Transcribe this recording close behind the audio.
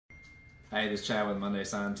Hey, this is Chad with Munday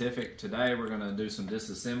Scientific. Today we're going to do some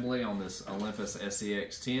disassembly on this Olympus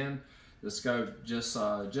SZX10. The scope just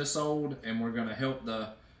sold, and we're going to help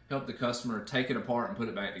the customer take it apart and put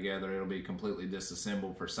it back together. It'll be completely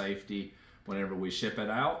disassembled for safety whenever we ship it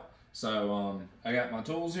out. So I got my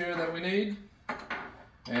tools here that we need,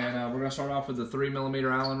 and we're going to start off with the 3mm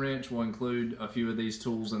Allen wrench. We'll include a few of these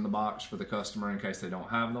tools in the box for the customer in case they don't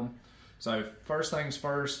have them. So first things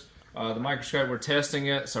first. The microscope, we're testing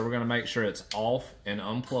it, so we're going to make sure it's off and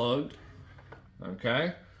unplugged.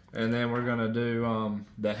 Okay, and then we're going to do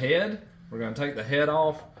the head. We're going to take the head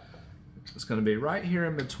off. It's going to be right here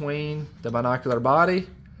in between the binocular body,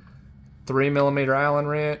 3mm Allen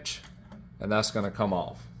wrench, and that's going to come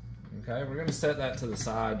off. Okay, we're going to set that to the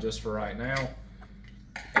side just for right now,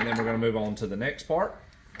 and then we're going to move on to the next part.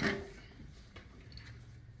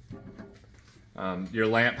 Your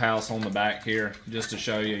lamp house on the back here, just to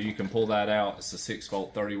show you, you can pull that out. It's a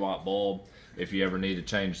 6-volt 30-watt bulb if you ever need to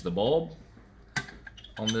change the bulb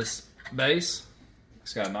on this base.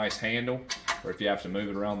 It's got a nice handle, or if you have to move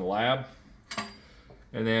it around the lab.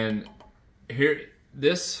 And then here,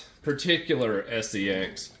 this particular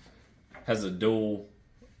SZX has a dual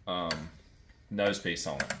nose piece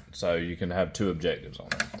on it, so you can have two objectives on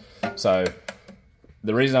it. So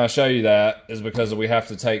the reason I show you that is because we have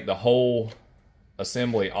to take the whole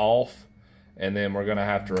assembly off, and then we're going to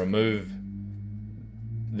have to remove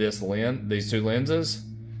these two lenses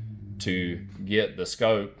to get the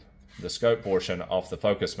scope portion off the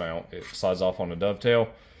focus mount. It slides off on a dovetail,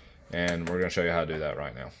 and we're going to show you how to do that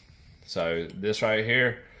right now. So this right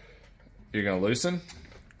here, you're going to loosen,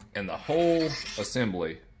 and the whole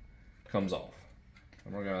assembly comes off.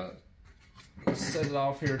 And we're going to set it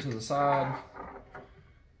off here to the side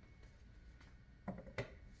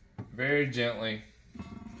very gently,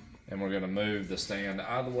 and we're going to move the stand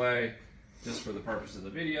out of the way just for the purpose of the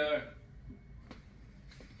video,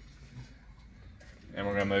 and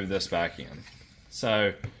we're going to move this back in.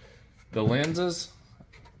 So the lenses,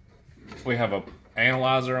 we have an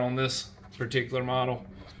analyzer on this particular model.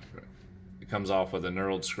 It comes off with a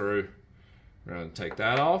knurled screw. We're going to take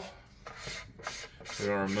that off. We're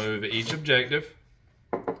going to remove each objective.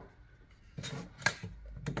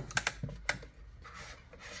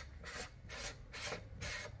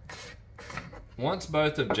 Once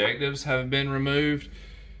both objectives have been removed,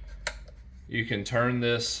 you can turn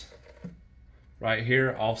this right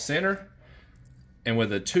here off center, and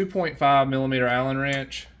with a 2.5mm Allen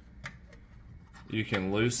wrench, you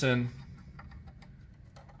can loosen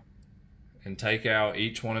and take out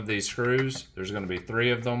each one of these screws. There's going to be 3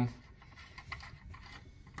 of them.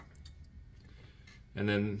 And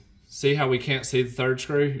then see how we can't see the third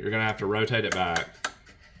screw? You're going to have to rotate it back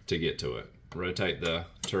to get to it. Rotate the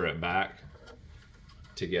turret back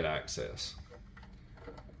to get access.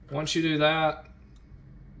 Once you do that,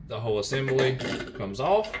 the whole assembly comes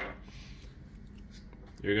off.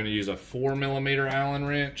 You're going to use a 4mm Allen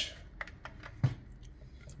wrench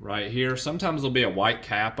right here. Sometimes there'll be a white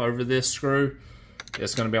cap over this screw.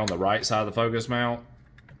 It's going to be on the right side of the focus mount.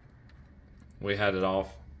 We had it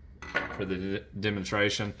off for the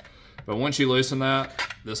demonstration, but once you loosen that,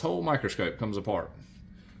 this whole microscope comes apart.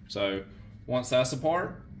 So once that's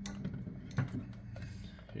apart,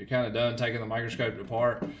 you're kind of done taking the microscope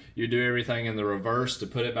apart. You do everything in the reverse to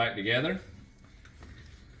put it back together.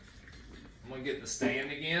 I'm going to get the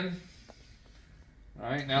stand again.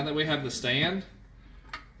 Alright, now that we have the stand,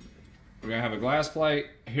 we're going to have a glass plate.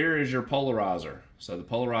 Here is your polarizer. So the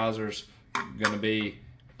polarizer's going to be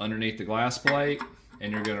underneath the glass plate,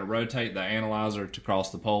 and you're going to rotate the analyzer to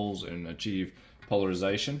cross the poles and achieve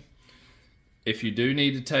polarization. If you do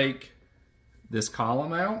need to take this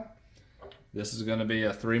column out, this is going to be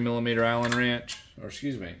a 3mm Allen wrench, or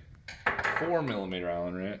excuse me, 4mm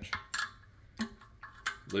Allen wrench.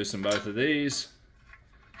 Loosen both of these,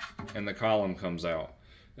 and the column comes out.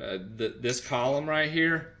 This column right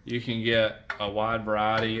here, you can get a wide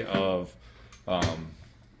variety of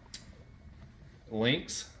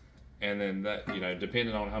lengths, and then that,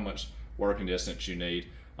 depending on how much working distance you need.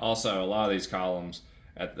 Also, a lot of these columns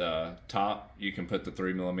at the top, you can put the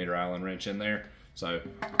 3mm Allen wrench in there. So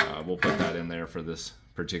we'll put that in there for this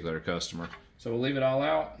particular customer. So we'll leave it all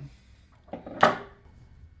out.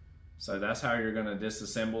 So that's how you're going to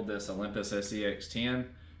disassemble this Olympus SZX10.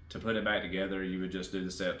 To put it back together, you would just do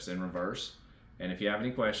the steps in reverse. And if you have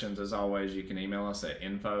any questions, as always, you can email us at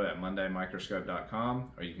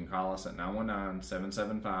info@mundaymicroscope.com, or you can call us at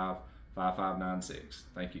 919-775-5596.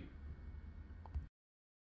 Thank you.